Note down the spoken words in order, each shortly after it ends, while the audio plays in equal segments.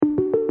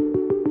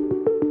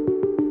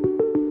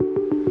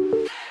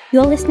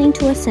You're listening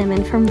to a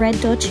sermon from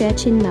Red Door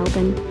Church in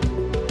Melbourne.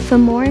 For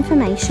more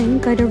information,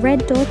 go to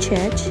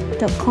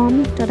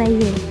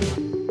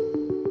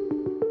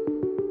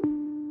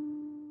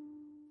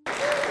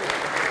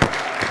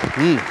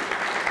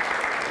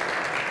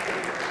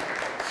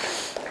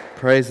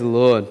Praise the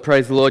Lord.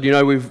 Praise the Lord. You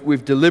know,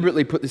 we've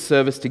deliberately put this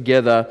service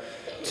together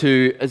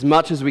to, as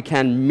much as we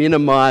can,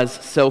 minimize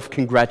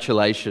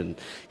self-congratulation.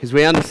 Because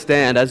we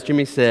understand, as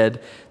Jimmy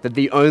said, that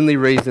the only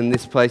reason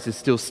this place is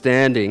still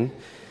standing,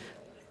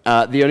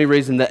 the only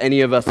reason that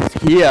any of us is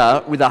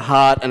here with our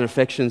heart and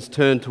affections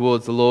turned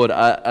towards the Lord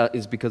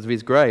is because of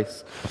His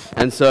grace.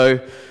 And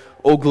so,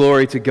 all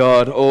glory to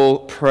God, all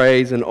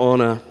praise and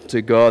honor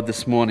to God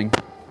this morning.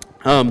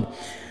 It's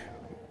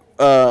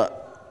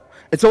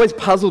always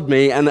puzzled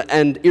me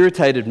and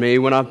irritated me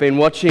when I've been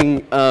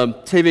watching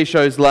TV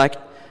shows like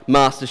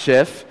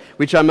MasterChef,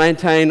 which I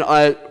maintain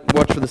I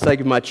watch for the sake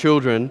of my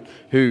children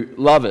who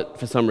love it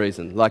for some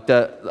reason. Like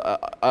that,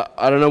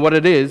 I don't know what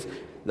it is.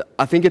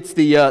 I think it's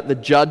the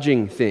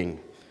judging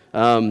thing.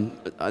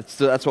 That's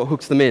what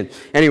hooks them in.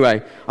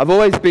 Anyway, I've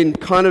always been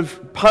kind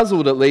of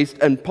puzzled, at least,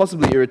 and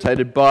possibly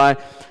irritated by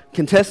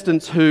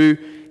contestants who,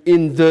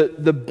 in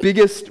the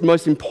biggest,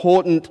 most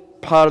important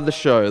part of the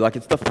show, like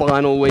it's the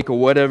final week or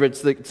whatever,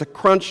 it's a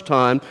crunch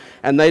time,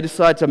 and they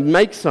decide to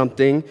make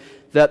something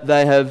that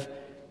they have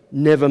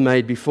never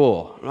made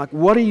before. Like,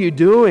 what are you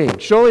doing?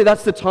 Surely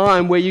that's the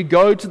time where you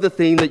go to the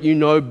thing that you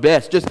know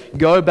best. Just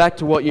go back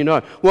to what you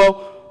know.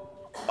 Well,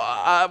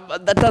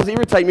 that does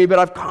irritate me, but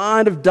I've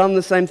kind of done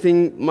the same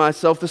thing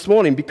myself this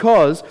morning,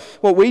 because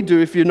what we do,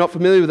 if you're not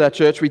familiar with our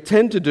church, we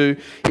tend to do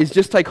is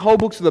just take whole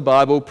books of the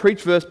Bible,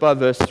 preach verse by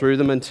verse through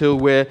them until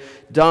we're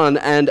done,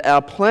 and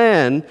our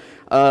plan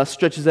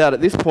stretches out at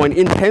this point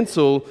in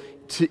pencil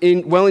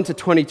well into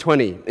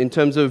 2020 in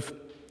terms of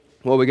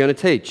what we're going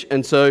to teach.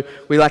 And so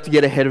we like to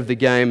get ahead of the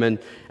game and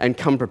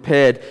come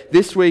prepared.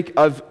 This week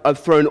I've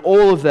thrown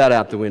all of that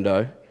out the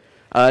window.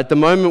 At the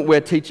moment we're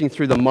teaching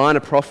through the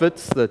Minor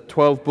Prophets, the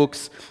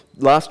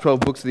last 12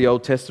 books of the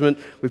Old Testament.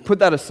 We've put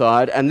that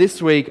aside, and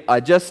this week I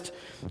just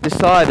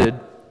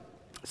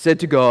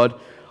said to God,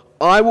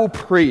 I will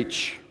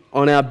preach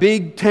on our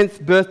big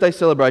 10th birthday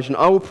celebration.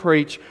 I will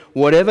preach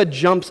whatever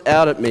jumps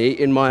out at me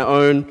in my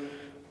own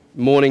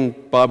morning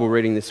Bible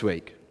reading this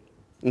week.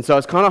 And so I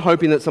was kind of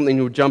hoping that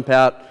something would jump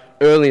out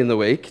early in the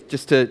week,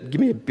 just to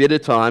give me a bit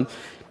of time.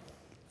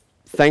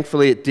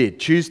 Thankfully it did.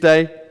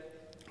 Tuesday,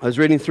 I was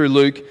reading through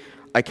Luke.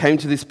 I came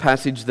to this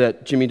passage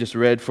that Jimmy just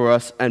read for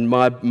us, and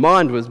my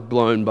mind was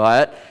blown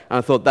by it, and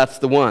I thought, that's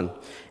the one.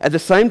 At the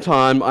same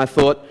time, I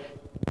thought,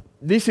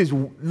 this is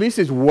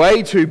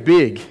way too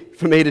big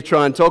for me to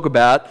try and talk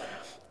about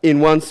in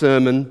one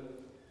sermon,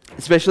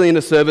 especially in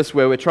a service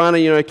where we're trying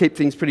to, keep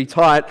things pretty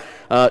tight,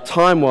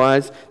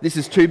 time-wise. This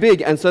is too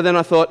big. And so then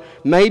I thought,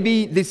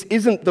 maybe this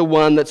isn't the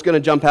one that's going to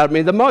jump out at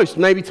me the most.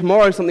 Maybe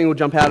tomorrow something will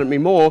jump out at me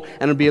more,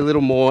 and it'll be a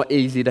little more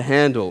easy to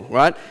handle,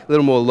 right? A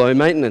little more low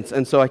maintenance.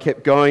 And so I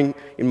kept going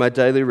in my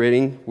daily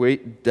reading,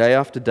 day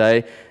after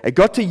day. It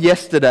got to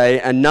yesterday,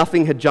 and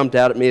nothing had jumped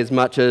out at me as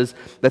much as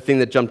the thing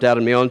that jumped out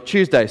at me on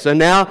Tuesday. So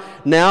now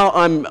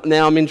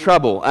I'm in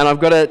trouble, and I've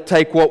got to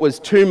take what was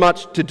too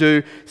much to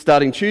do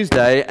starting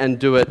Tuesday and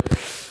do it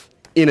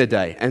in a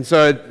day. And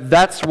so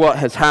that's what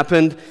has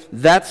happened.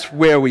 That's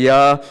where we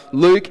are.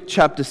 Luke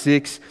chapter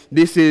 6.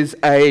 This is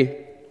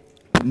a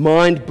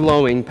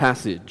mind-blowing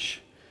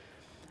passage.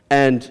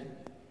 And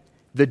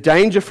the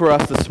danger for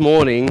us this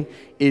morning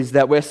is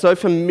that we're so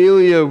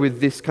familiar with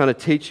this kind of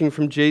teaching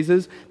from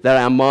Jesus that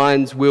our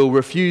minds will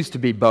refuse to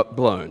be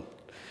blown.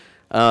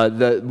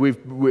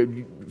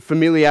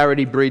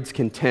 Familiarity breeds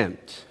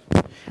contempt.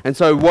 And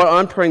so what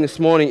I'm praying this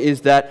morning is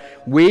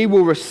that we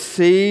will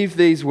receive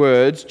these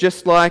words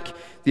just like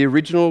the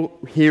original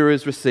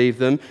hearers received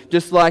them,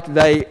 just like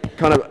they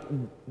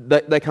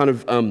kind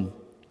of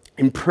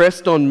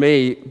impressed on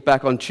me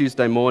back on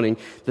Tuesday morning.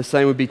 The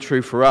same would be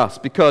true for us.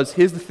 Because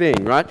here's the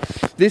thing, right?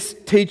 This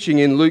teaching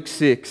in Luke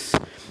 6,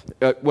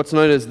 what's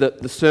known as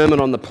the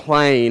Sermon on the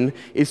Plain,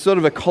 is sort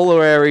of a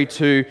corollary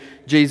to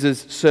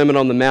Jesus' Sermon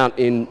on the Mount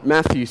in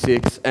Matthew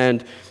 6,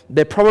 and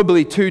they're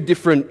probably two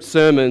different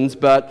sermons,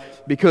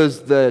 but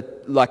because the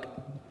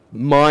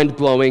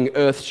mind-blowing,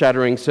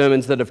 earth-shattering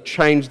sermons that have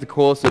changed the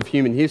course of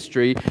human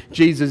history,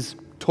 Jesus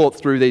taught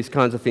through these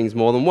kinds of things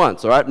more than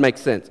once, all right? Makes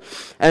sense.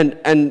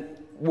 And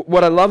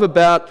what I love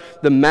about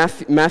the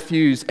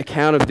Matthew's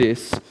account of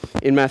this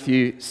in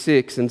Matthew 5,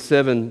 6, and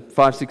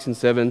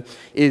 7,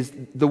 is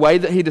the way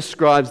that he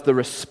describes the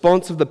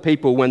response of the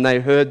people when they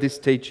heard this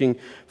teaching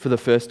for the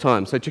first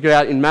time. So check it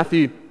out in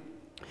Matthew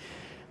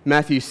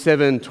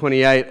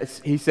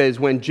 7:28, he says,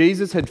 when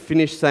Jesus had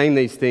finished saying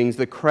these things,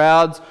 the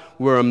crowds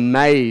were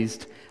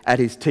amazed at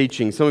his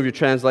teaching. Some of your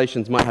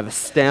translations might have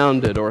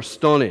astounded or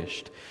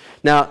astonished.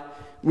 Now,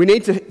 we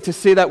need to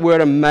see that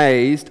word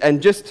amazed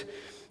and just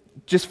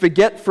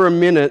forget for a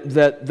minute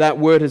that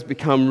word has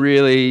become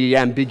really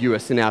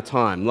ambiguous in our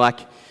time. Like,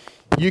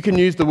 you can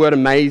use the word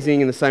amazing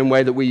in the same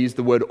way that we use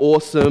the word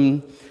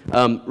awesome,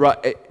 right?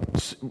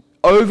 It's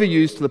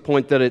overused to the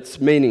point that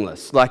it's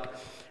meaningless. Like,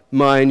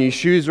 my new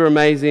shoes are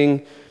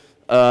amazing,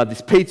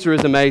 this pizza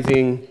is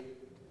amazing,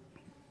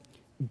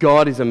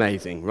 God is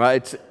amazing,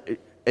 right?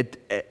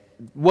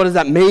 What does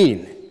that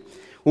mean?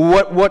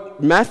 Well,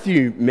 what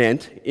Matthew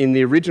meant in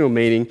the original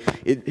meaning,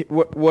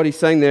 what he's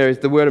saying there is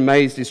the word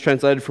amazed is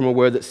translated from a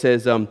word that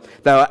says they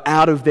were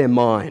out of their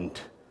mind.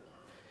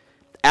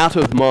 Out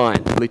of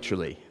mind,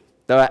 literally.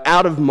 They were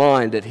out of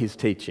mind at his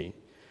teaching.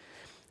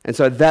 And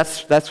so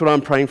that's what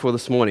I'm praying for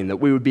this morning, that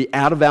we would be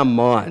out of our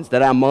minds,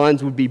 that our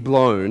minds would be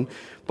blown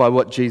by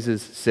what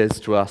Jesus says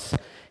to us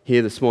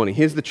here this morning.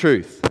 Here's the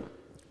truth.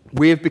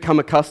 We have become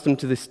accustomed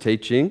to this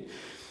teaching,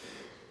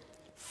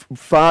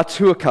 far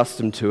too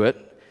accustomed to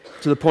it,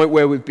 to the point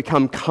where we've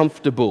become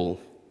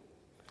comfortable.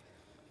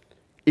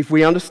 If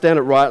we understand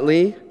it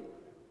rightly,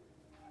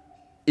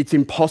 it's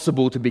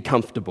impossible to be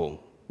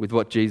comfortable with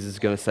what Jesus is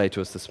going to say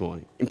to us this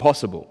morning.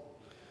 Impossible.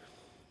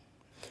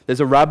 There's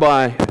a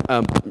rabbi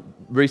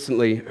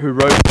recently who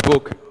wrote a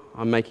book.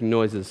 I'm making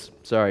noises,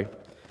 sorry.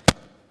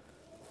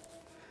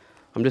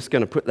 I'm just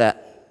going to put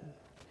that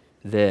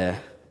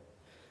there,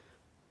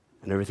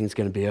 and everything's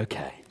going to be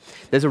okay.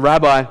 There's a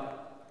rabbi,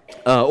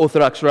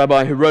 Orthodox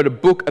rabbi, who wrote a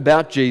book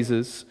about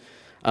Jesus,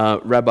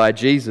 Rabbi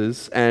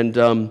Jesus,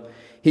 and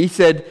he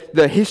said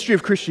the history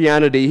of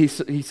Christianity,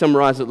 he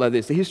summarized it like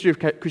this: the history of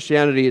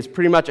Christianity is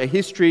pretty much a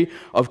history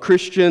of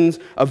Christians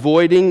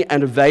avoiding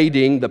and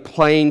evading the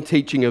plain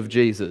teaching of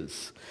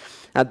Jesus.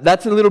 Now,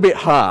 that's a little bit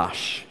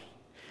harsh,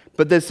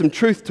 but there's some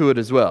truth to it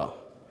as well.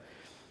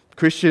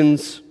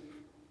 Christians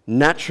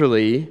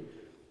naturally,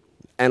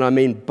 and I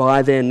mean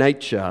by their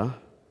nature,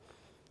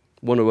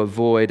 want to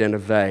avoid and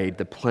evade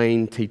the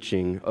plain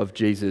teaching of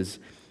Jesus,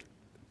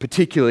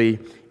 particularly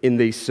in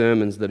these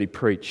sermons that he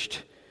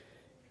preached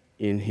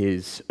in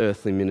his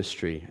earthly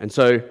ministry. And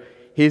so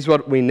here's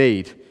what we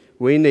need.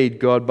 We need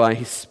God by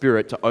his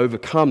Spirit to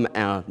overcome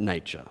our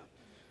nature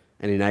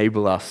and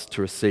enable us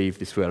to receive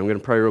this word. I'm going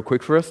to pray real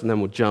quick for us and then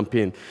we'll jump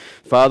in.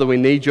 Father, we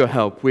need your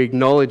help. We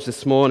acknowledge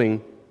this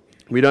morning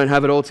we don't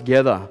have it all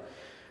together.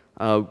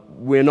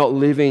 We're not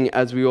living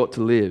as we ought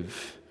to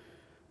live.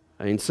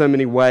 In so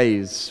many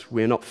ways,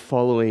 we're not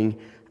following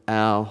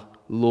our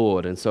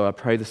Lord. And so I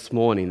pray this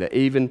morning that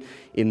even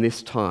in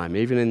this time,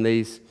 even in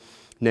these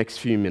next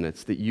few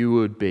minutes, that you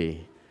would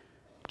be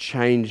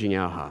changing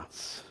our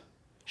hearts,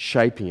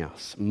 shaping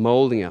us,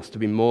 molding us to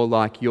be more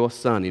like your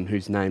Son, in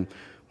whose name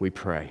we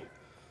pray.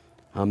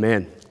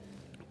 Amen.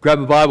 Grab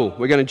a Bible.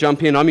 We're going to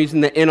jump in. I'm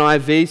using the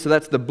NIV, so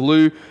that's the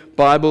blue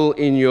Bible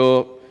in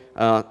your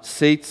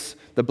seats.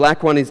 The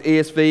black one is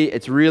ESV.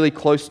 It's really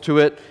close to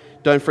it.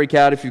 Don't freak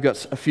out if you've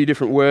got a few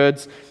different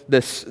words.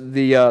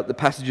 The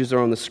passages are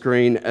on the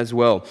screen as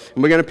well.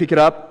 And we're going to pick it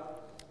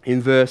up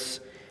in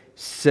verse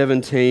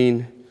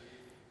 17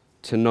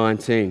 to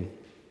 19.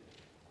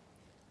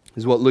 This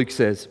is what Luke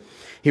says.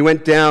 He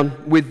went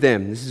down with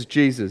them, this is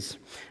Jesus,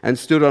 and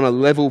stood on a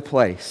level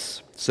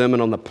place, sermon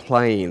on the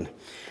plain.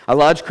 A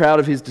large crowd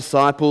of his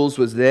disciples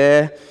was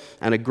there,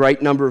 and a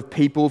great number of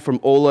people from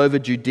all over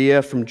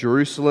Judea, from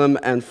Jerusalem,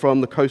 and from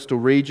the coastal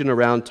region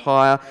around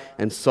Tyre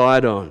and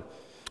Sidon,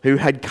 who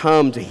had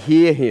come to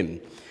hear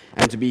him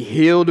and to be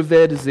healed of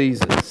their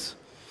diseases.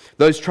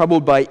 Those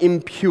troubled by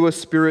impure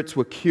spirits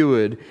were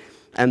cured,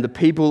 and the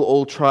people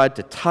all tried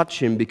to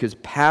touch him because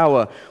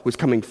power was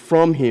coming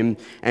from him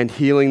and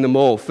healing them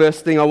all.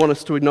 First thing I want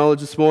us to acknowledge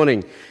this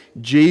morning,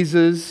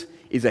 Jesus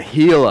is a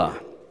healer.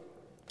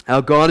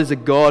 Our God is a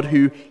God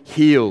who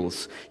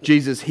heals.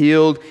 Jesus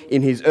healed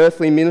in his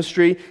earthly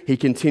ministry. He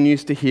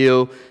continues to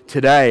heal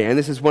today. And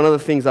this is one of the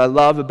things I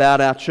love about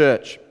our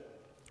church.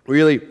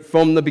 Really,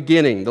 from the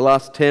beginning, the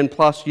last 10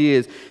 plus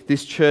years,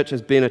 this church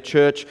has been a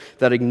church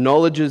that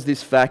acknowledges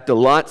this fact,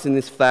 delights in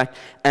this fact,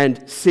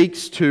 and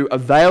seeks to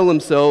avail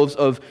themselves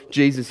of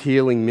Jesus'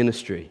 healing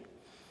ministry.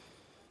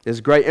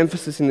 There's great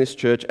emphasis in this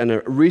church and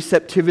a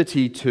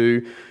receptivity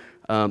to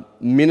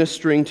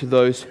ministering to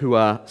those who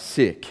are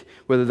sick,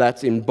 whether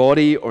that's in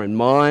body or in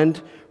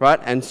mind, right?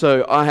 And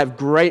so I have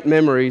great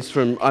memories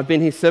I've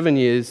been here 7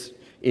 years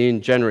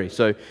in January,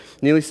 so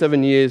nearly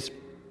 7 years.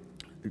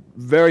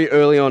 Very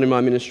early on in my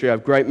ministry, I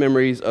have great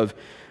memories of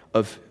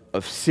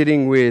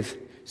sitting with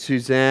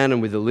Suzanne and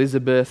with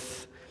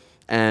Elizabeth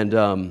and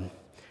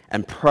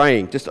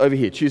praying, just over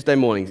here, Tuesday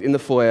mornings in the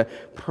foyer,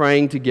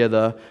 praying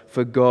together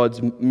for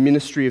God's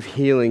ministry of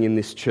healing in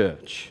this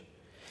church.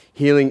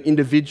 Healing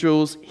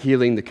individuals,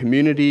 healing the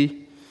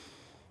community,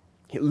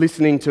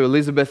 listening to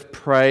Elizabeth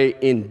pray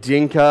in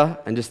Dinka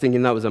and just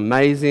thinking that was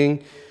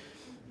amazing.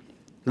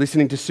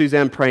 Listening to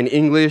Suzanne pray in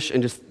English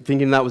and just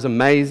thinking that was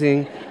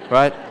amazing,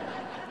 right?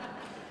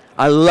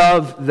 I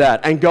love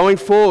that. And going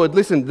forward,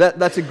 listen,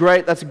 that's a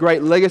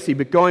great legacy,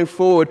 but going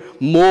forward,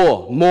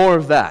 more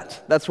of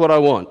that. That's what I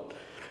want.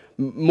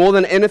 More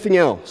than anything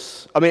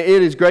else. I mean,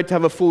 it is great to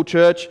have a full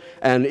church,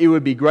 and it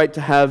would be great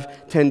to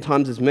have 10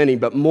 times as many,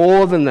 but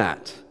more than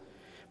that,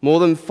 more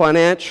than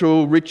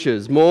financial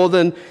riches, more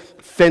than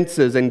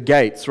fences and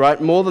gates,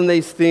 right? More than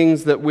these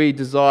things that we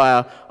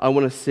desire, I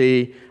want to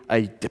see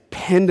a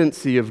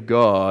dependency of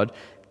God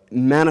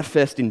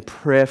manifest in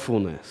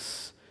prayerfulness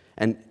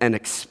and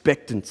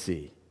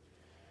expectancy.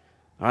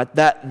 All right,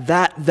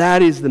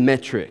 that is the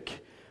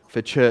metric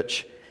for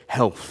church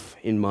health,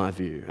 in my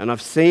view. And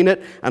I've seen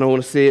it, and I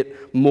want to see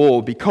it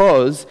more,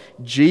 because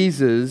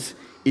Jesus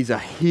is a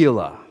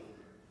healer.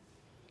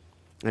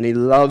 And he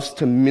loves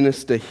to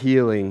minister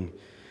healing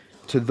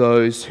to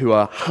those who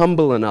are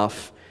humble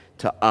enough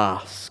to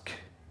ask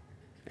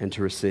and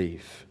to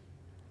receive.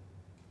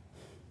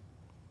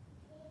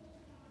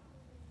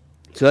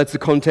 So that's the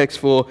context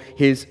for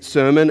his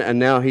sermon, and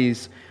now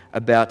he's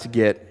about to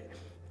get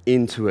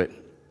into it.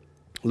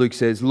 Luke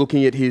says,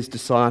 looking at his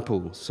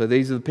disciples. So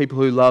these are the people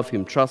who love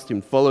him, trust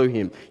him, follow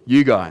him,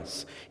 you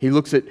guys. He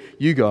looks at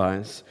you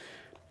guys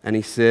and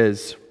he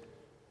says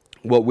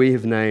what we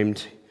have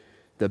named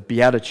the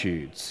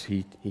Beatitudes.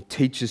 He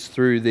teaches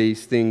through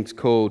these things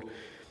called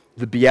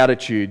the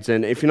Beatitudes.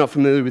 And if you're not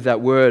familiar with that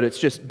word, it's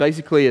just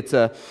basically it's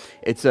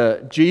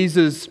a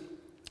Jesus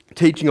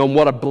teaching on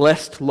what a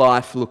blessed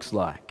life looks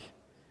like.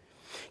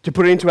 To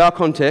put it into our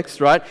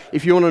context, right,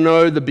 if you want to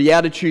know the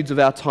Beatitudes of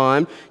our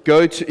time,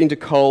 go into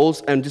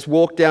Coles and just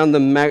walk down the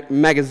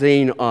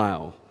magazine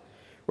aisle.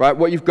 Right?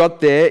 What you've got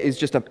there is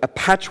just a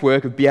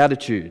patchwork of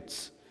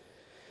Beatitudes.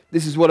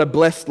 This is what a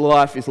blessed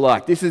life is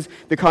like. This is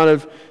the kind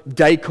of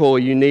decor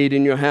you need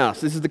in your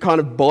house. This is the kind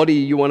of body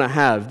you want to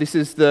have. This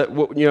is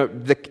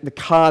the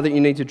car that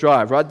you need to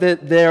drive, right?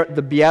 They're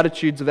the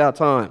Beatitudes of our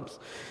times.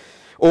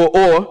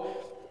 Or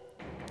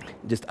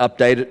just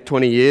update it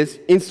 20 years,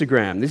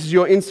 Instagram. This is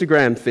your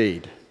Instagram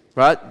feed,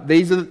 right?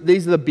 These are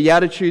the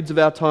Beatitudes of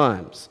our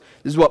times.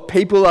 This is what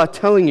people are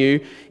telling you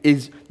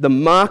is the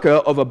marker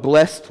of a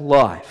blessed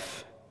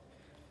life.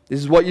 This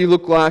is what you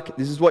look like.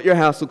 This is what your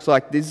house looks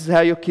like. This is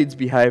how your kids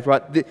behave,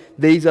 right?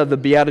 These are the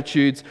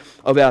Beatitudes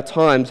of our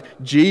times.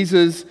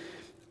 Jesus'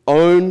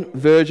 own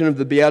version of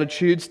the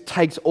Beatitudes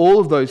takes all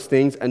of those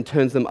things and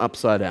turns them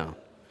upside down.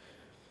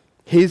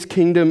 His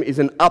kingdom is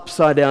an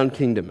upside down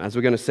kingdom, as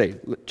we're going to see.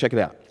 Check it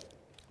out.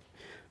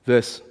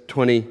 Verse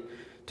 20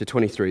 to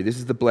 23. This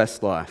is the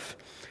blessed life.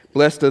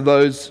 Blessed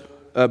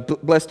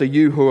are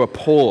you who are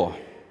poor,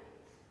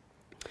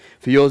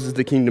 for yours is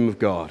the kingdom of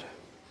God.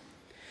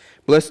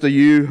 Blessed are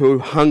you who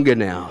hunger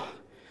now,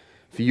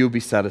 for you will be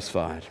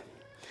satisfied.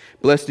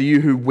 Blessed are you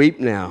who weep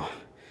now,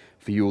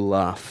 for you will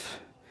laugh.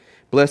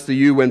 Blessed are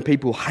you when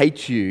people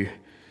hate you,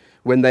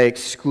 when they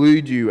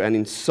exclude you and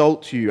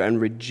insult you and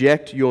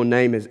reject your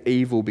name as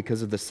evil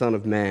because of the Son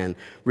of Man.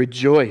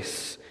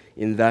 Rejoice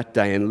in that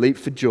day and leap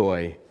for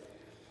joy,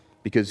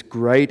 because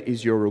great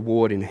is your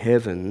reward in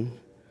heaven,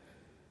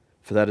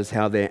 for that is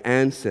how their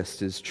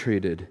ancestors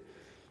treated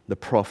the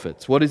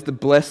prophets. What is the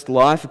blessed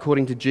life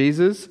according to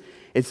Jesus?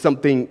 It's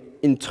something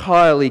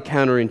entirely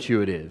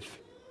counterintuitive.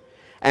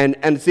 And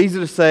it's easy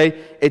to say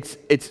it's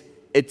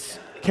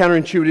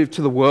counterintuitive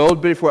to the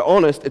world, but if we're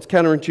honest, it's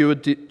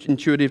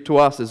counterintuitive to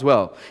us as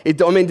well.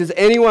 Does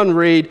anyone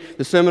read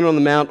the Sermon on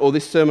the Mount or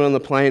this Sermon on the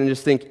Plain and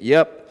just think,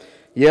 yep,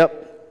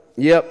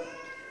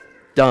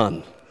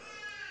 done,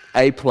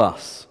 A+.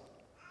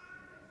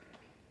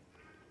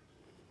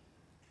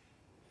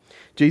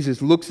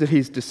 Jesus looks at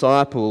his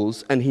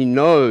disciples and he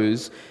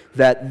knows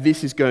that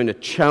this is going to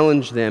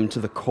challenge them to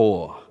the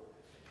core.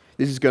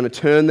 This is going to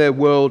turn their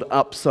world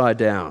upside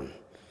down.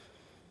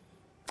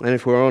 And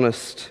if we're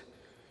honest,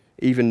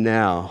 even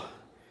now,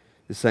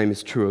 the same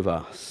is true of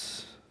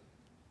us.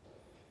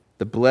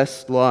 The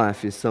blessed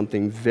life is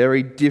something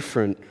very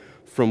different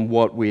from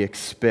what we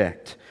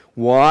expect.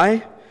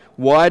 Why?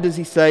 Why does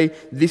he say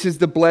this is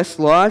the blessed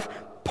life?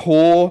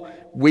 Poor,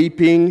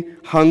 weeping,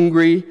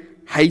 hungry,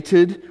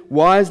 hated.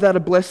 Why is that a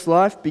blessed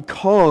life?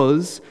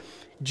 Because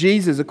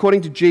Jesus,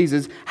 according to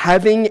Jesus,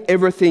 having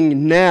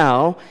everything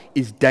now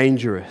is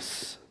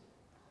dangerous.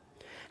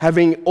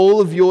 Having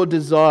all of your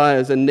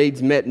desires and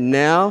needs met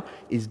now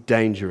is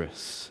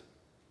dangerous.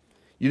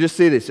 You just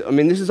see this.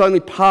 This is only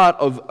part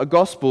of a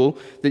gospel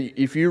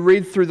that if you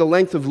read through the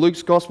length of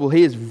Luke's gospel,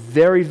 he is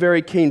very,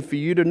 very keen for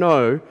you to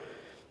know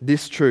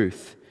this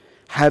truth.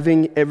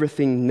 Having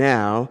everything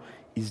now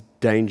is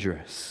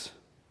dangerous.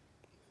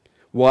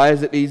 Why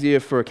is it easier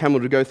for a camel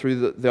to go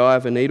through the eye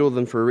of a needle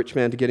than for a rich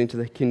man to get into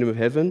the kingdom of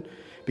heaven?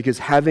 Because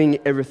having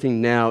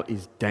everything now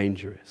is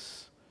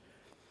dangerous.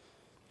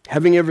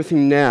 Having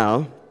everything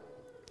now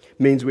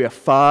means we are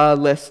far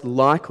less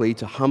likely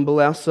to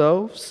humble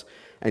ourselves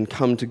and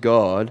come to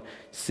God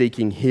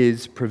seeking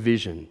his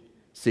provision,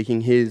 seeking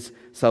his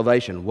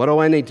salvation. What do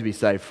I need to be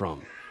saved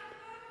from?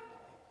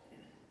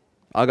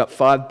 I got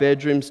 5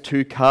 bedrooms,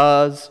 2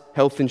 cars,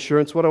 health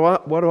insurance. What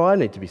do I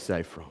need to be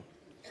saved from?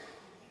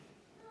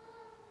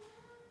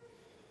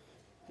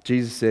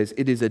 Jesus says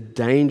it is a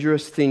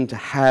dangerous thing to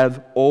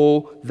have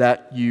all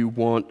that you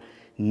want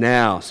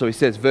now. So he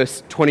says,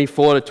 verse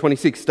 24 to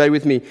 26, stay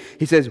with me.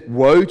 He says,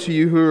 woe to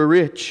you who are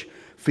rich,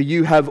 for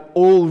you have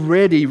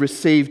already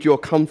received your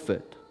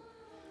comfort.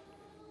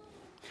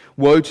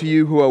 Woe to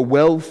you who are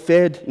well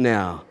fed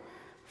now,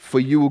 for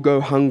you will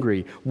go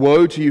hungry.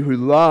 Woe to you who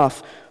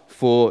laugh,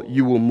 for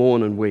you will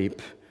mourn and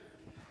weep.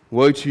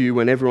 Woe to you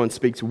when everyone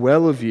speaks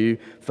well of you,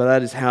 for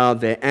that is how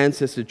their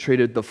ancestors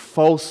treated the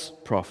false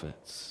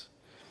prophets.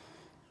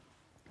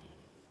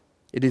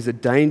 It is a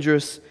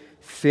dangerous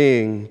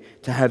thing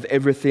to have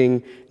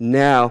everything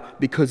now,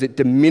 because it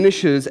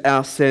diminishes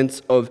our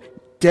sense of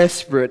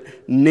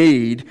desperate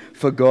need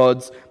for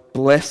God's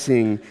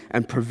blessing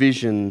and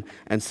provision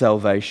and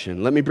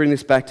salvation. Let me bring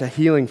this back to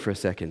healing for a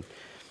second,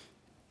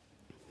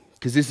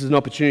 because this is an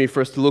opportunity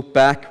for us to look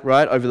back,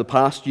 right, over the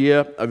past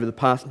year, over the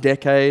past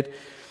decade.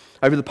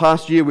 Over the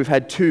past year, we've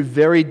had two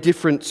very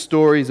different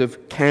stories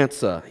of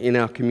cancer in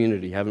our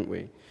community, haven't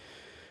we?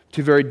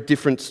 Two very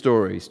different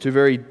stories, two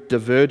very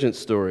divergent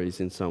stories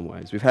in some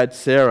ways. We've had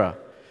Sarah,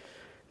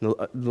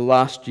 the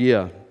last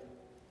year,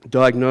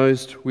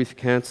 diagnosed with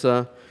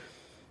cancer,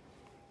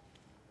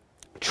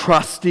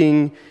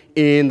 trusting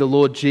in the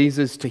Lord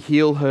Jesus to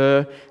heal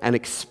her and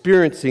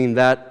experiencing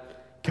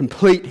that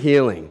complete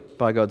healing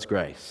by God's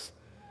grace.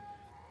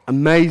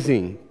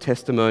 Amazing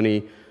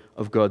testimony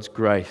of God's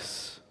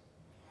grace.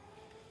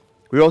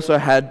 We also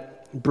had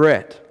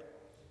Brett,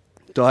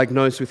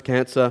 diagnosed with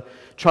cancer,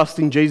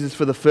 trusting Jesus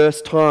for the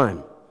first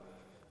time,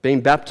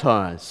 being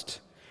baptized,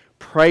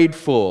 prayed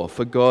for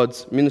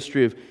God's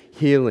ministry of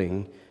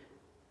healing,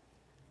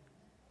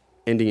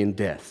 ending in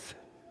death.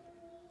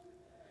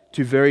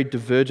 Two very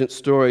divergent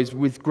stories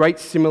with great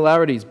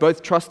similarities,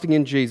 both trusting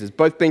in Jesus,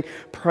 both being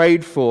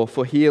prayed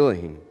for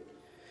healing.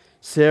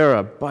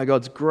 Sarah, by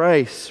God's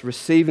grace,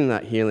 receiving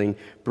that healing.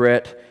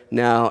 Brett,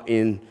 now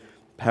in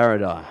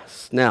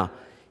paradise. Now,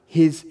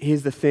 here's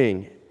the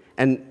thing,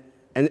 and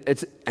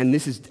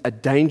this is a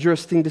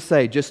dangerous thing to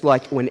say, just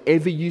like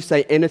whenever you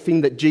say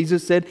anything that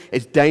Jesus said,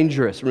 it's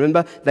dangerous.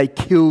 Remember, they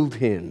killed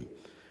him,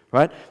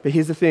 right? But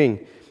here's the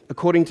thing.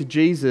 According to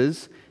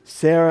Jesus,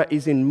 Sarah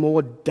is in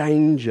more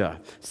danger.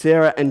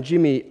 Sarah and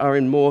Jimmy are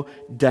in more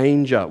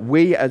danger.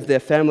 We, as their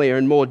family, are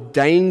in more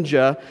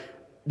danger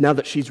now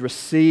that she's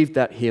received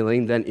that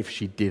healing than if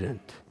she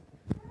didn't.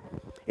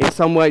 In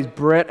some ways,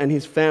 Brett and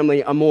his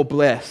family are more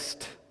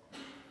blessed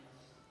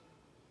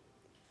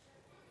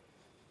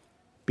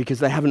because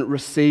they haven't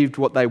received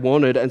what they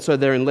wanted, and so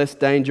they're in less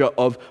danger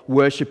of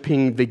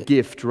worshipping the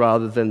gift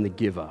rather than the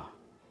giver.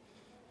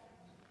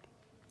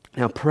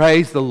 Now,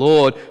 praise the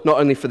Lord, not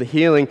only for the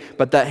healing,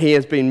 but that He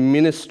has been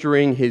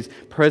ministering His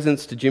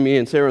presence to Jimmy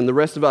and Sarah and the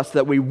rest of us,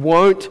 that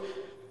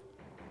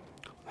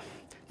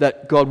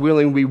God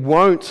willing, we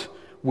won't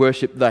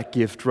worship that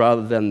gift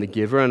rather than the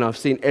giver. And I've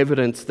seen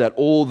evidence that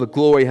all the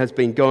glory has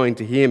been going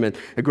to Him, and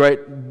a great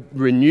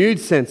renewed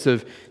sense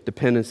of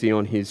dependency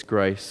on His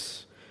grace.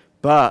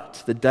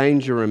 But the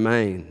danger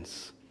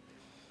remains.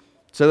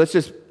 So let's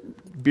just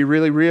be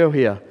really real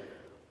here.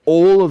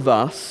 All of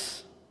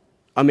us,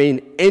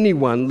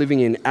 anyone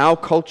living in our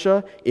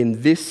culture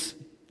in this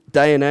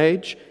day and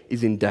age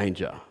is in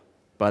danger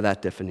by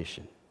that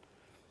definition.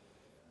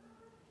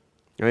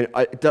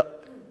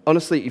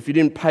 Honestly,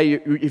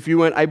 if you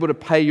weren't able to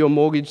pay your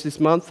mortgage this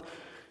month,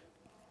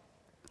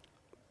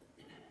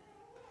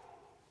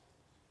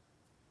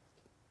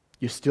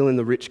 you're still in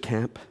the rich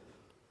camp.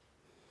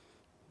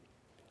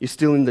 You're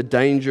still in the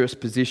dangerous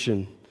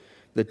position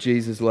that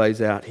Jesus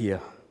lays out here.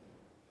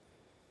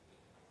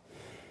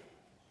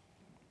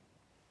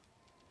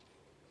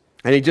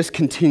 And He just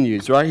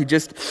continues, right? He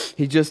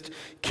just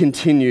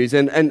continues.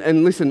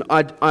 And listen,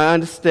 I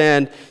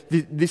understand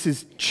this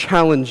is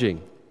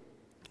challenging.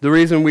 The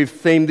reason we've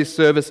themed this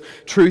service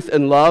Truth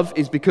and Love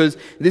is because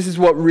this is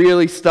what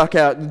really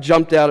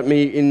jumped out at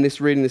me in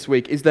this reading this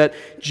week, is that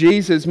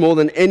Jesus, more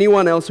than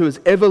anyone else who has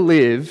ever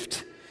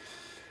lived,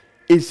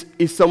 is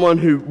someone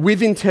who,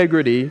 with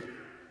integrity,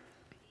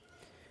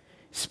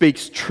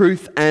 speaks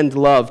truth and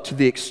love to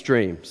the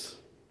extremes.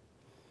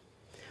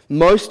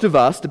 Most of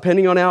us,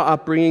 depending on our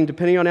upbringing,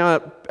 depending on our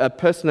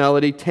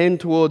personality, tend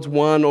towards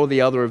one or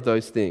the other of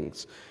those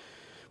things.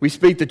 We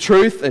speak the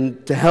truth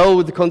and to hell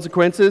with the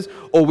consequences,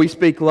 or we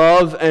speak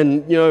love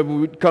and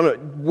we kind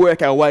of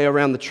work our way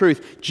around the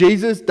truth.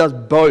 Jesus does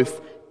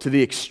both to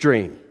the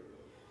extreme.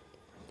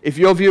 If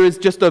your view is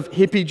just of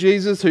hippie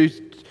Jesus who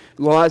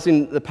lies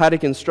in the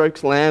paddock and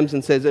strokes lambs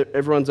and says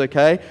everyone's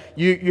okay,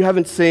 you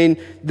haven't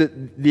seen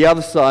the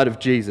other side of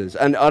Jesus.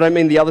 And I don't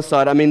mean the other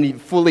side, I mean the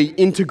fully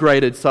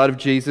integrated side of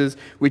Jesus,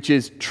 which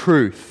is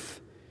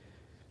truth.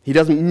 He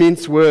doesn't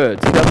mince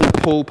words. He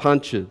doesn't pull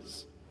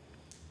punches.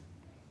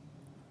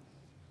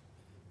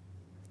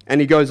 And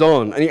he goes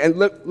on. And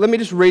let me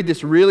just read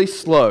this really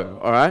slow,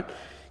 all right?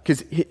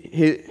 Because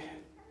here's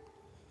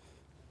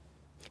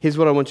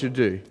what I want you to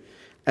do.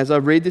 As I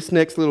read this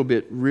next little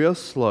bit real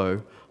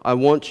slow, I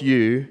want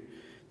you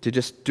to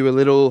just do a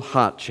little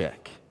heart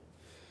check.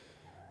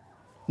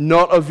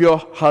 Not of your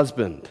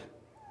husband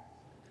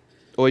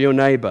or your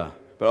neighbor,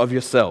 but of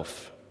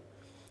yourself.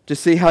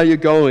 Just see how you're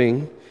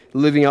going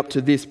living up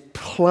to this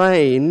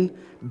plain,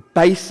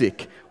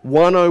 basic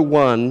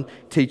 101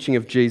 teaching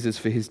of Jesus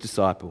for His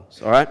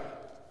disciples. All right?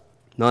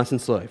 Nice and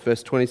slow.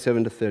 Verse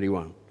 27 to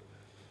 31.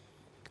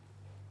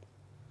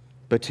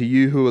 But to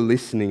you who are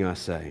listening, I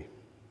say,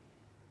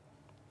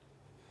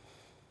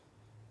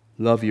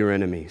 love your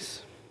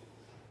enemies.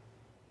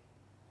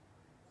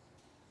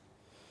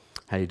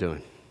 How you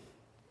doing?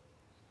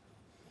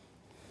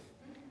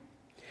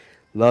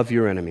 Love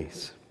your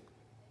enemies.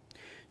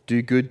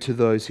 Do good to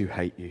those who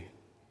hate you.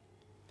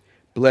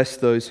 Bless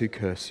those who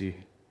curse you.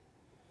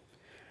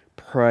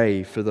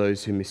 Pray for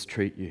those who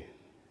mistreat you.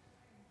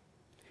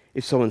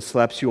 If someone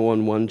slaps you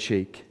on one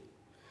cheek,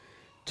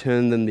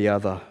 turn them the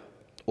other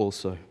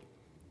also.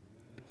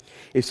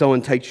 If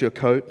someone takes your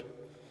coat,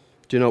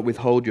 do not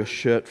withhold your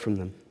shirt from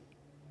them.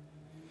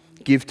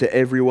 Give to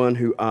everyone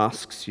who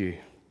asks you.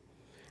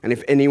 And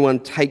if anyone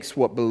takes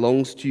what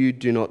belongs to you,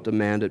 do not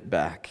demand it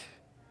back.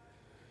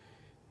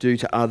 Do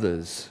to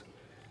others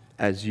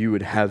as you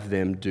would have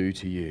them do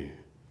to you.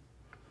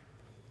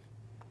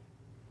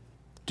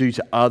 Do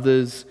to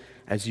others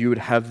as you would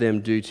have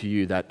them do to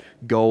you. That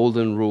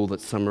golden rule that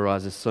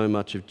summarizes so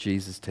much of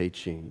Jesus'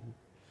 teaching.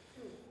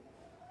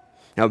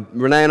 Now,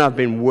 Renee and I have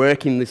been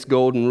working this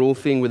golden rule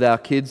thing with our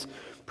kids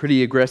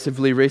pretty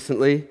aggressively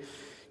recently.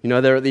 You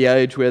know, they're at the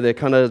age where they're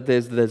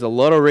there's a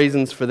lot of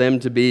reasons for them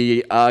to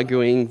be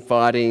arguing,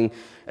 fighting,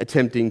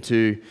 attempting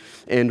to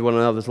end one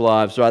another's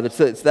lives, right?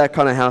 It's that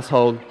kind of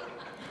household.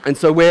 And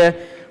so we're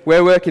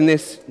working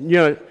this,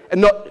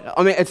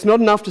 it's not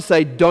enough to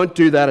say, don't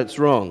do that, it's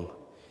wrong.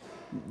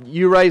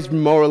 You raise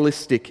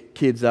moralistic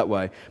kids that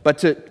way. But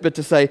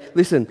to say,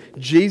 listen,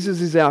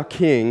 Jesus is our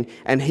king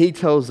and he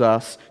tells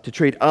us to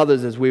treat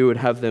others as we would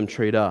have them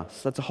treat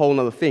us. That's a whole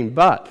other thing.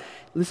 But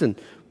listen,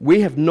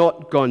 we have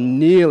not gone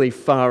nearly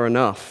far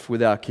enough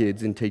with our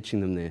kids in teaching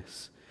them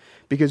this.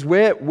 Because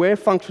we're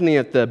functioning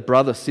at the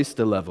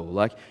brother-sister level.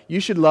 Like, you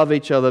should love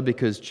each other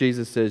because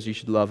Jesus says you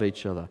should love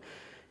each other.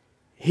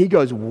 He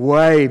goes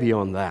way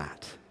beyond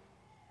that.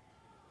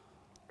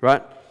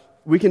 Right?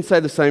 We can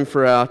say the same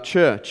for our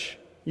church.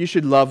 You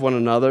should love one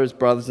another as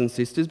brothers and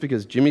sisters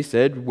because Jimmy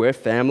said we're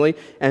family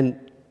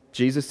and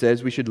Jesus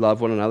says we should love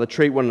one another,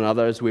 treat one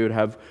another as we would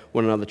have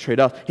one another treat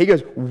us. He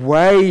goes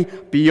way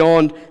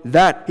beyond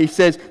that. He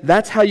says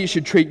that's how you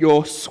should treat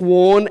your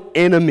sworn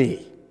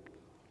enemy.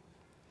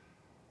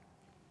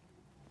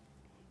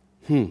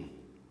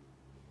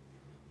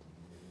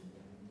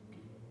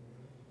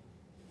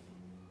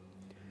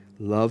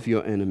 Love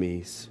your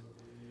enemies.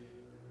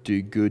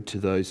 Do good to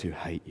those who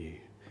hate you.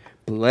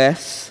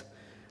 Bless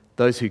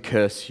those who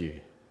curse you.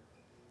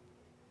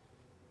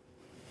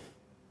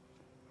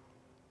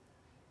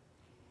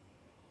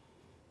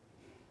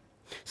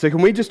 So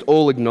can we just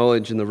all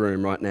acknowledge in the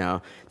room right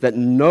now that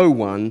no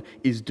one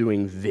is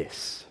doing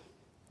this?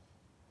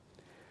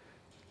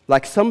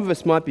 Like, some of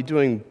us might be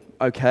doing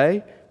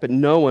okay, but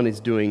no one is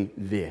doing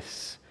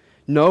this.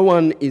 No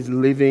one is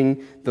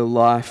living the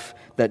life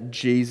that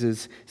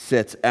Jesus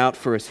sets out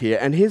for us here.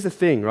 And here's the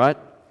thing, right?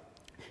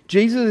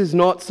 Jesus is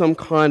not some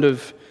kind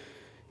of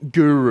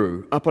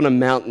guru up on a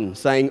mountain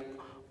saying,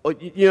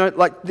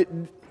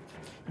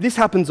 this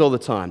happens all the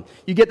time.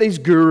 You get these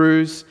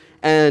gurus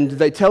and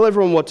they tell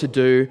everyone what to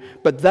do,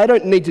 but they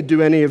don't need to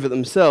do any of it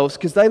themselves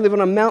because they live on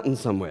a mountain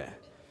somewhere.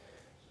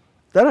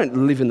 They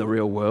don't live in the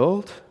real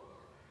world.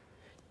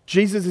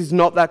 Jesus is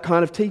not that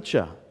kind of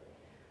teacher.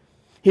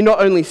 He not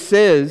only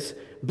says,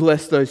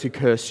 bless those who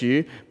curse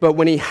you, but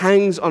when he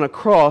hangs on a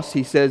cross,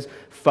 he says,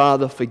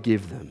 Father,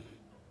 forgive them.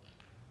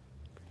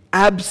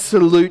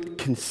 Absolute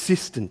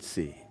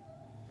consistency.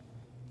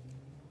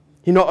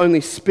 He not only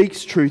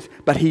speaks truth,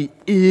 but he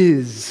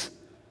is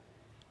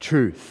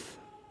truth.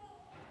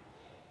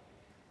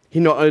 He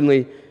not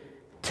only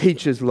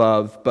teaches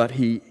love, but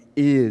he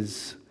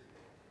is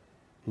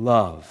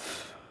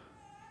love.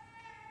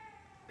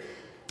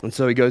 And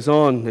so he goes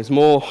on, there's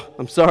more.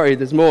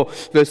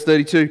 Verse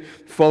 32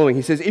 following,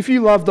 he says, if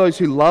you love those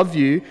who love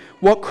you,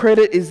 what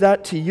credit is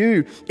that to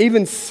you?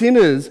 Even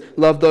sinners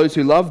love those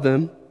who love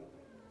them.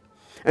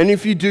 And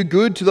if you do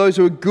good to those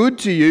who are good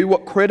to you,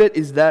 what credit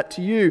is that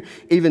to you?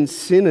 Even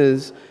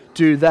sinners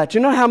do that. Do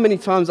you know how many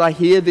times I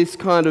hear it's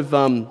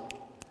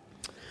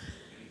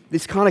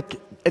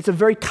a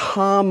very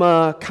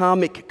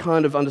karmic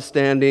kind of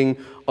understanding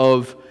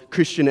of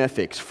Christian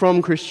ethics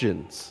from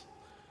Christians.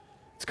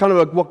 It's kind of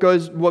like what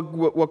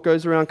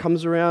goes around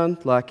comes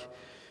around, like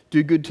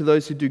do good to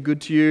those who do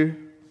good to you.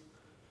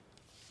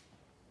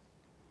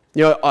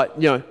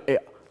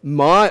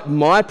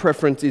 My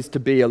preference is to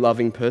be a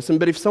loving person,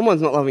 but if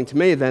someone's not loving to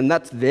me, then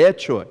that's their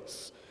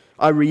choice.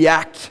 I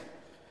react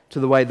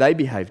to the way they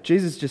behave.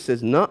 Jesus just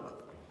says, no.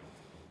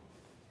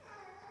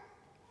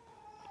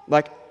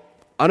 Like,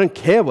 I don't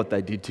care what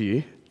they did to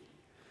you.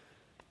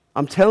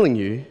 I'm telling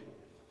you,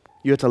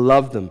 you have to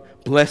love them,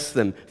 bless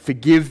them,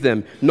 forgive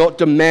them, not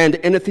demand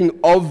anything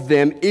of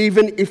them,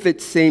 even if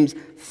it seems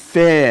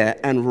fair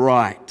and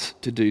right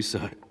to do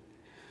so.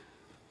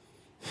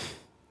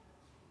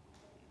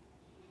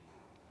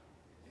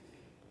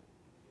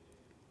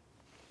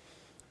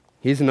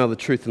 Here's another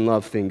truth and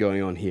love thing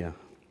going on here.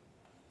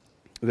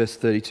 Verse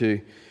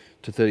 32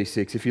 to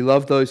 36. If you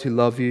love those who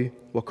love you,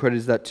 what credit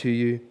is that to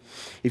you?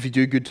 If you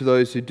do good to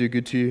those who do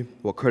good to you,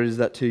 what credit is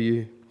that to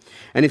you?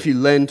 And if you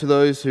lend to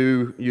those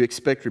who you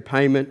expect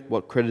repayment,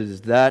 what credit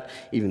is that?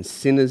 Even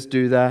sinners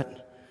do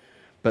that.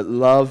 But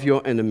love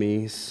your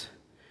enemies,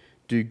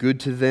 do good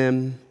to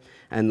them,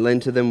 and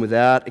lend to them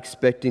without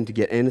expecting to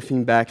get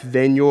anything back,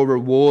 then your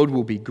reward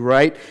will be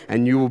great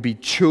and you will be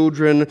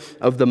children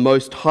of the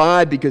Most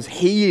High, because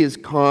He is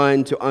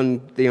kind to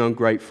the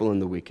ungrateful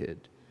and the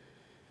wicked.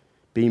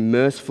 Be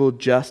merciful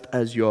just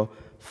as your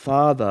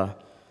Father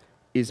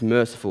is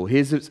merciful.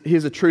 Here's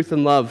a truth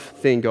and love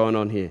thing going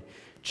on here.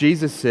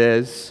 Jesus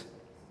says,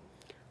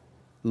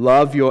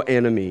 love your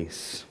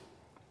enemies.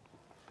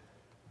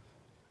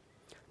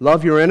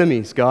 Love your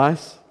enemies,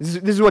 guys. This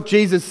is what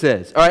Jesus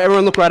says. All right,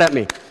 everyone look right at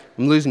me.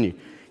 I'm losing you.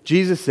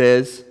 Jesus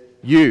says,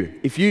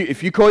 if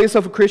you call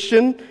yourself a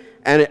Christian,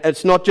 and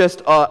it's not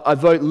just I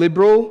vote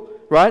liberal,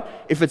 right?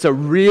 If it's a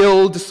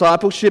real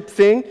discipleship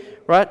thing,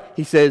 right?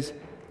 He says,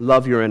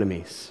 love your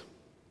enemies.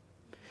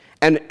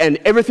 And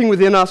everything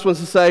within us wants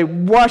to say,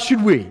 why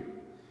should we?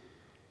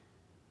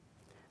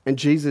 And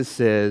Jesus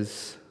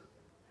says,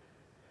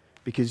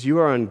 because you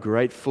are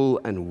ungrateful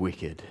and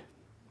wicked,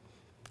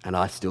 and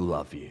I still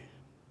love you.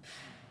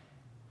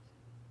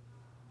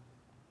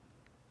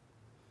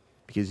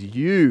 Because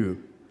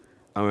you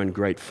are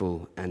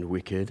ungrateful and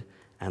wicked,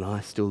 and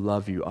I still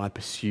love you. I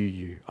pursue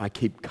you. I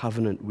keep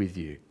covenant with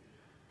you.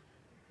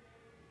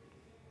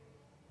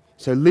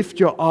 So lift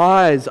your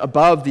eyes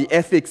above the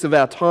ethics of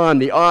our time,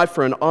 the eye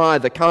for an eye,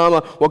 the karma,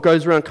 what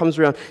goes around comes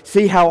around.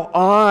 See how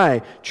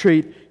I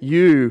treat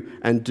you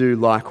and do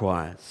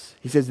likewise.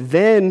 He says,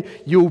 then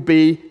you'll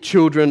be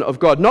children of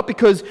God. Not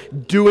because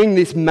doing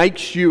this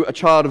makes you a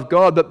child of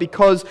God, but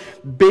because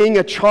being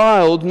a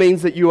child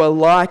means that you are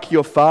like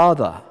your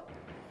Father.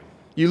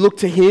 You look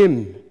to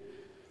Him.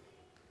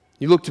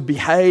 You look to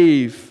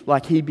behave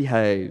like He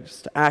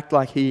behaves, to act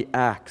like He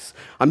acts.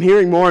 I'm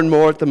hearing more and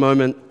more at the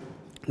moment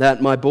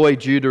that my boy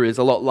Judah is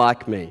a lot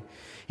like me.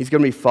 He's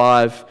going to be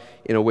 5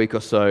 in a week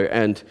or so,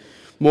 and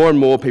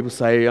more people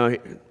say,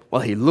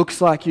 well, he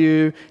looks like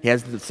you, he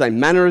has the same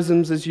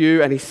mannerisms as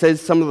you, and he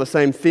says some of the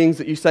same things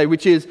that you say,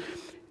 which is,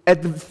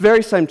 at the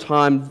very same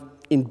time,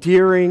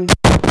 endearing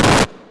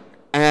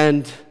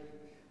and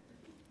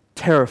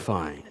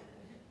terrifying.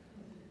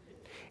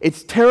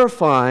 It's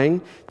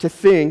terrifying to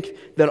think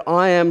that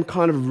I am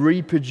kind of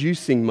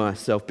reproducing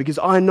myself, because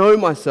I know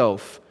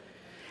myself.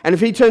 And if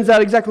he turns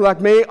out exactly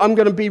like me, I'm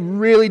going to be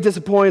really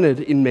disappointed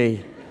in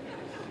me.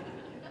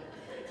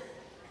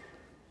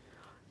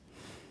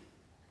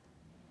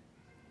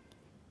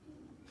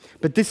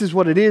 But this is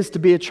what it is to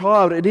be a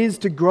child. It is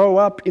to grow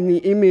up in the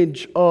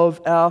image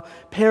of our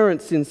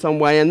parents in some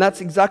way. And that's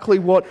exactly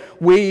what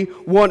we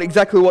want,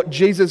 exactly what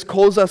Jesus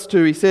calls us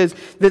to. He says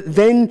that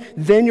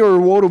then your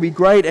reward will be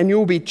great and you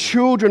will be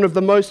children of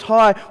the Most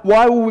High.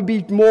 Why will we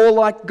be more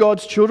like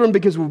God's children?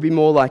 Because we'll be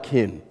more like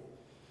Him.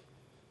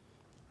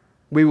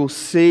 We will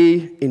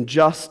see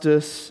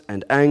injustice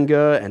and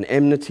anger and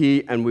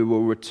enmity, and we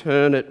will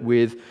return it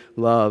with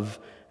love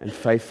and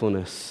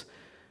faithfulness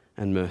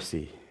and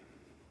mercy.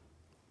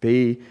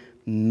 Be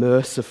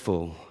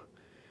merciful,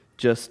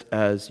 just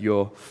as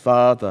your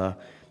Father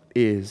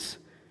is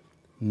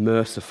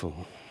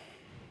merciful.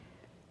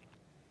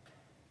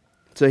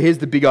 So here's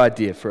the big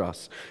idea for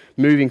us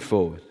moving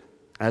forward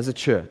as a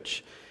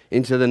church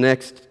into the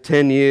next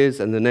 10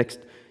 years and the next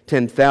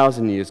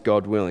 10,000 years,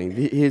 God willing.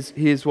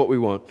 Here's what we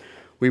want.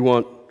 We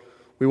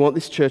want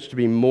this church to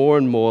be more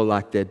and more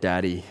like their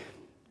daddy.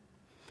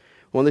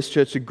 We want this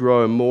church to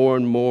grow more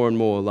and more and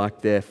more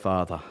like their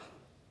Father.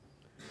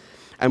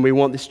 And we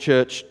want this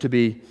church to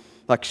be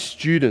like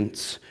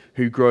students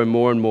who grow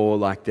more and more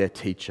like their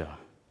teacher.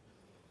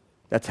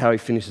 That's how he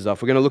finishes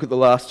off. We're going to look at the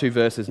last 2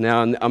 verses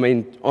now. And I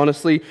mean,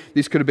 honestly,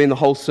 this could have been the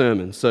whole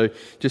sermon. So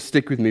just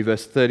stick with me,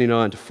 verse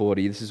 39 to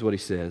 40. This is what he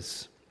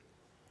says.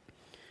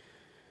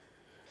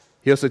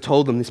 He also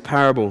told them this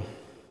parable.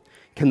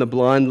 Can the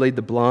blind lead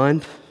the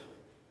blind?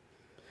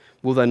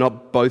 Will they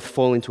not both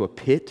fall into a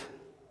pit?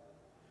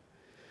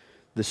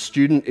 The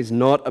student is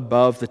not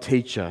above the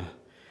teacher,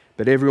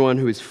 but everyone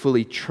who is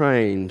fully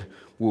trained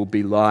will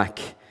be like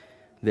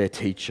their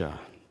teacher.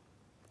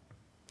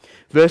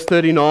 Verse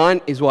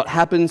 39 is what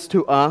happens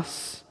to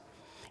us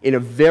in a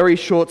very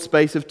short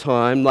space of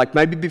time, like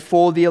maybe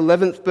before the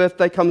 11th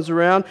birthday comes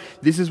around.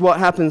 This is what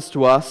happens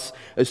to us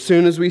as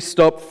soon as we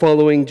stop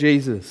following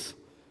Jesus.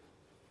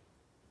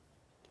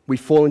 We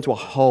fall into a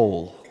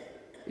hole,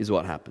 is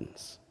what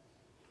happens.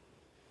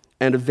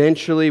 And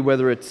eventually,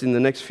 whether it's in the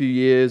next few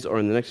years or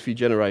in the next few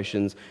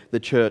generations, the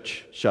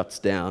church shuts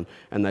down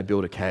and they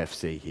build a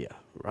KFC here,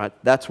 right?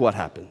 That's what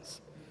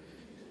happens.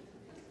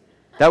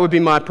 That would be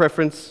my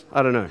preference.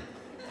 I don't know.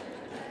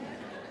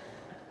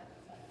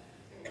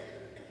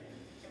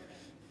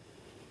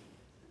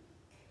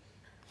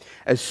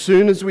 As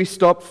soon as we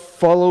stop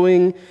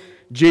following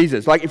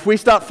Jesus, like if we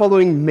start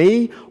following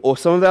me or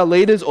some of our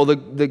leaders or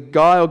the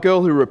guy or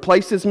girl who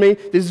replaces me,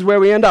 this is where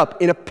we end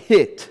up, in a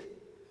pit.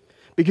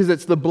 Because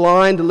it's the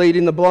blind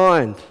leading the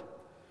blind.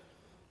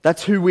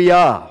 That's who we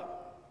are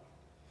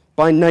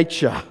by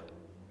nature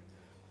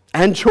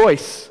and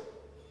choice.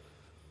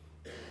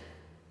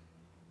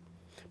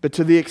 But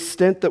to the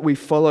extent that we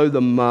follow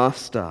the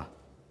master,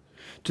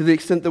 to the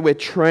extent that we're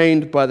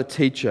trained by the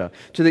teacher,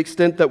 to the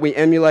extent that we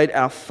emulate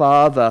our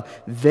Father,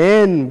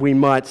 then we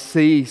might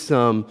see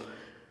some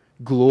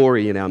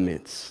glory in our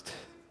midst.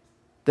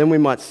 Then we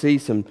might see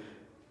some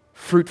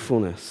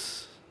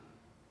fruitfulness.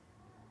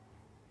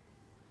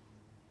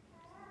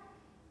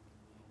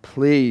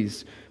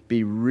 Please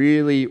be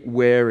really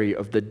wary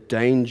of the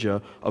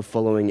danger of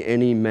following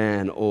any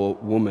man or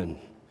woman.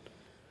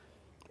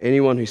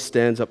 Anyone who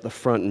stands up the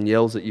front and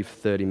yells at you for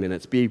 30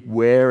 minutes, be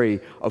wary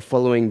of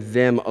following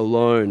them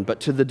alone. But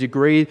to the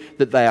degree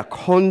that they are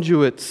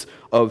conduits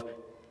of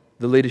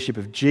the leadership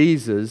of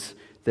Jesus,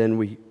 then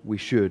we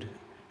should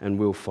and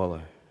will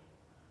follow.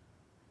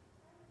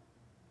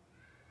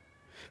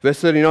 Verse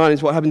 39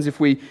 is what happens if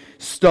we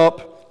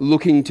stop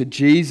looking to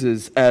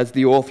Jesus as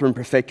the author and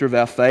perfecter of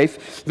our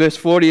faith. Verse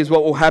 40 is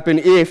what will happen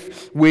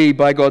if we,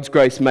 by God's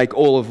grace, make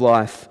all of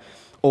life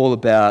all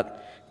about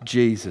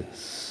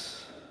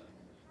Jesus.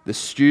 The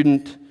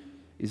student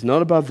is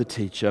not above the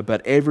teacher,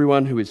 but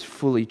everyone who is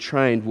fully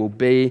trained will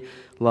be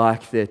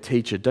like their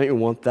teacher. Don't you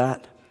want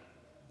that?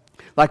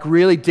 Like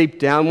really deep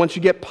down, once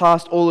you get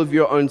past all of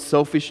your own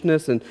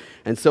selfishness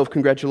and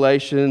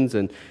self-congratulations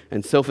and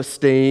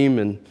self-esteem,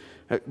 and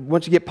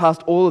once you get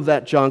past all of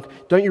that junk,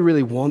 don't you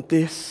really want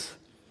this?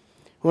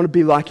 You want to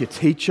be like your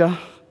teacher?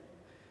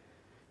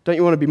 Don't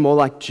you want to be more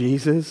like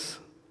Jesus?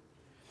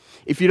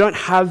 If you don't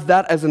have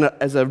that as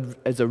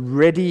a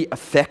ready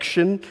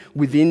affection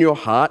within your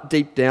heart,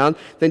 deep down,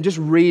 then just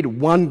read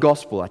one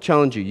gospel. I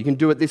challenge you. You can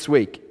do it this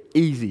week.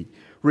 Easy.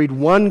 Read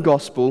one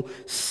gospel.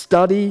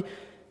 Study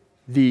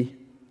the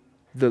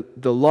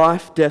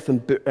life, death,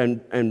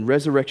 and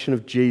resurrection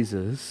of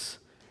Jesus.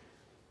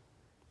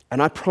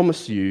 And I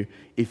promise you,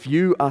 if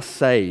you are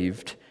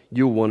saved,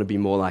 you'll want to be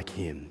more like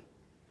him.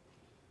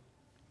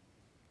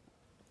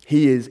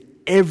 He is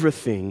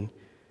everything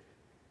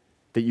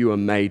that you are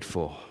made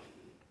for.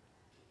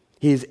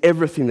 He is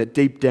everything that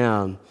deep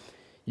down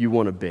you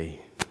want to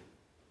be.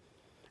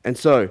 And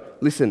so,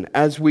 listen,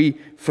 as we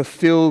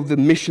fulfill the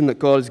mission that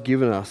God has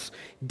given us,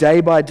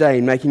 day by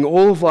day, making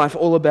all of life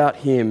all about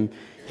him,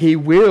 he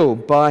will,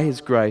 by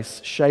his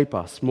grace, shape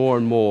us more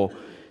and more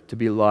to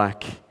be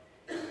like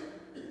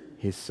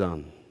his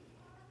Son.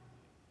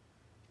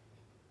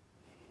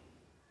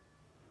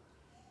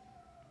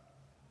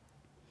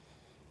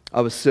 I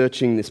was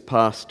searching this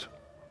past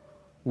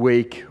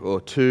week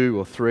or 2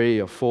 or 3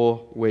 or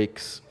 4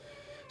 weeks,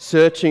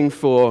 searching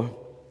for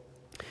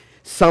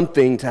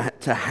something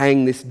to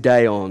hang this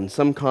day on,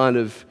 some kind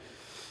of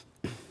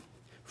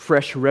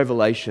fresh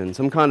revelation,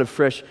 some kind of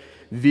fresh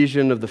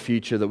vision of the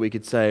future that we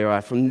could say, all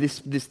right, from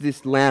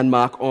this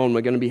landmark on,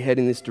 we're going to be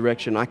heading this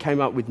direction. I came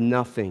up with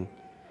nothing.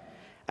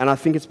 And I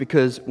think it's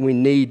because we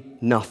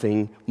need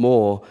nothing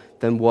more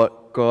than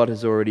what God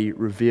has already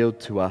revealed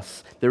to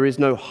us. There is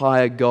no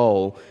higher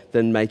goal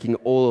than making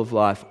all of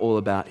life all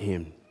about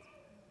him.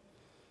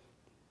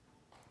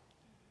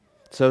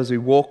 So as we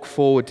walk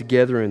forward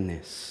together in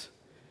this,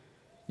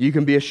 you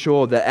can be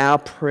assured that our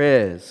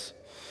prayers,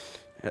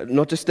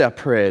 not just our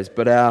prayers,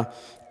 but our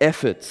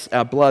efforts,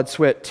 our blood,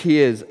 sweat,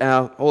 tears,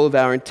 all of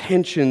our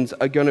intentions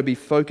are going to be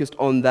focused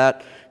on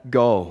that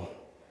goal.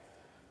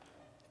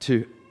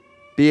 To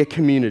be a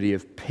community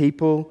of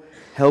people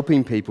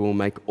helping people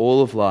make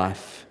all of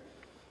life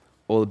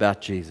all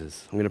about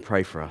Jesus. I'm going to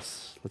pray for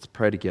us. Let's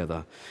pray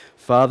together.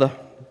 Father,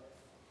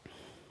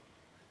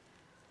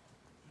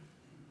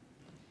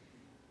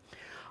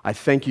 I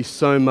thank you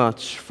so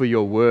much for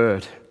your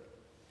word.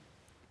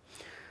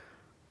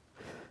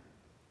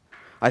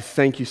 I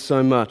thank you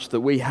so much that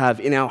we have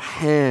in our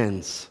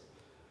hands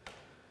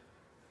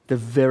the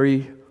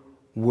very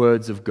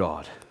words of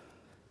God.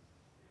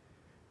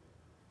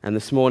 And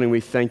this morning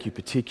we thank you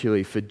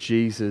particularly for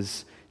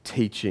Jesus'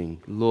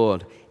 teaching.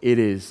 Lord, it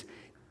is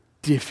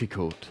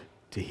difficult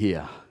to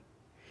hear.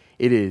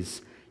 It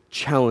is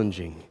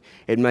challenging.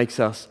 It makes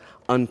us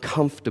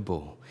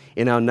uncomfortable.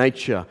 In our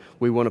nature,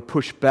 we want to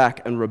push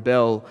back and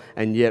rebel,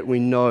 and yet we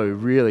know,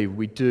 really,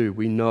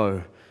 we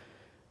know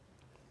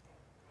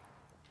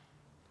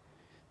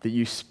that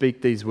you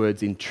speak these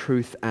words in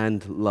truth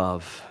and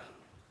love.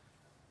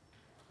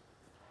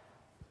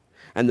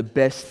 And the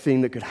best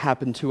thing that could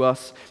happen to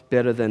us,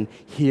 better than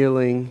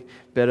healing,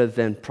 better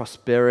than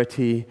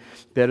prosperity,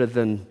 better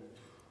than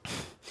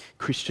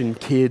Christian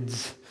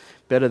kids,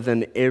 better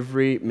than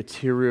every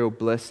material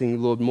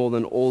blessing, Lord, more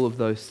than all of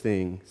those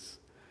things,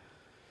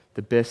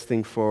 the best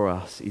thing for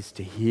us is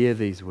to hear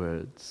these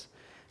words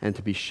and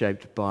to be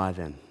shaped by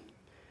them,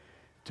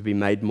 to be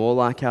made more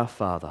like our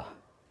Father,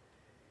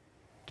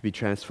 to be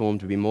transformed,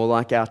 to be more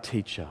like our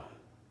teacher.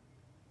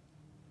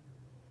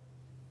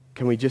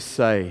 Can we just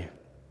say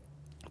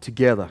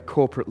together,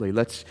 corporately,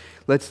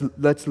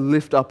 let's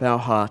lift up our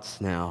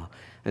hearts now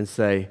and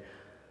say,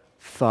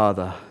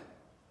 Father,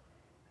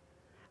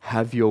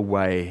 have your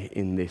way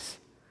in this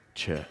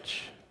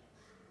church.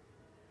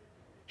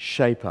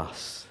 Shape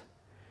us,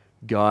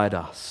 guide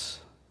us,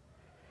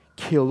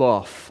 kill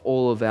off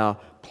all of our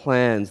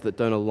plans that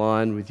don't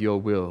align with your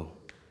will.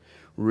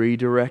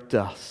 Redirect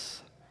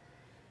us.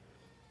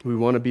 We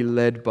want to be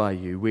led by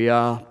you. We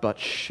are but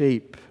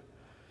sheep,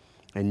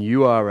 and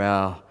you are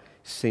our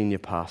senior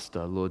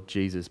pastor. Lord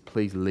Jesus,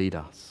 please lead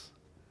us.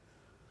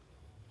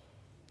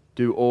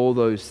 do all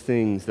those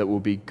things that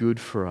will be good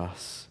for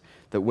us,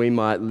 that we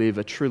might live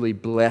a truly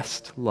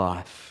blessed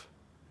life.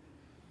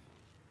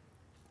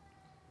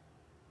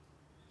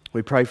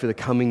 We pray for the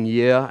coming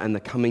year and the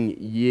coming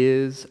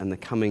years and the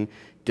coming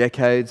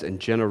decades and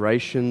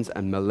generations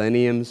and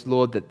millenniums,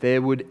 Lord, that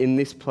there would in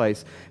this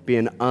place be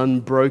an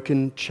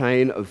unbroken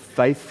chain of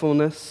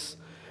faithfulness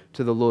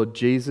to the Lord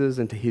Jesus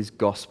and to his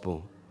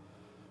gospel.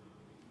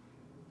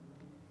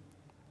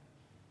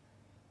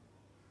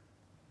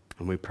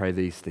 And we pray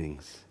these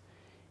things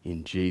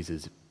in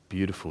Jesus'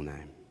 beautiful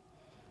name.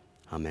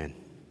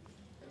 Amen.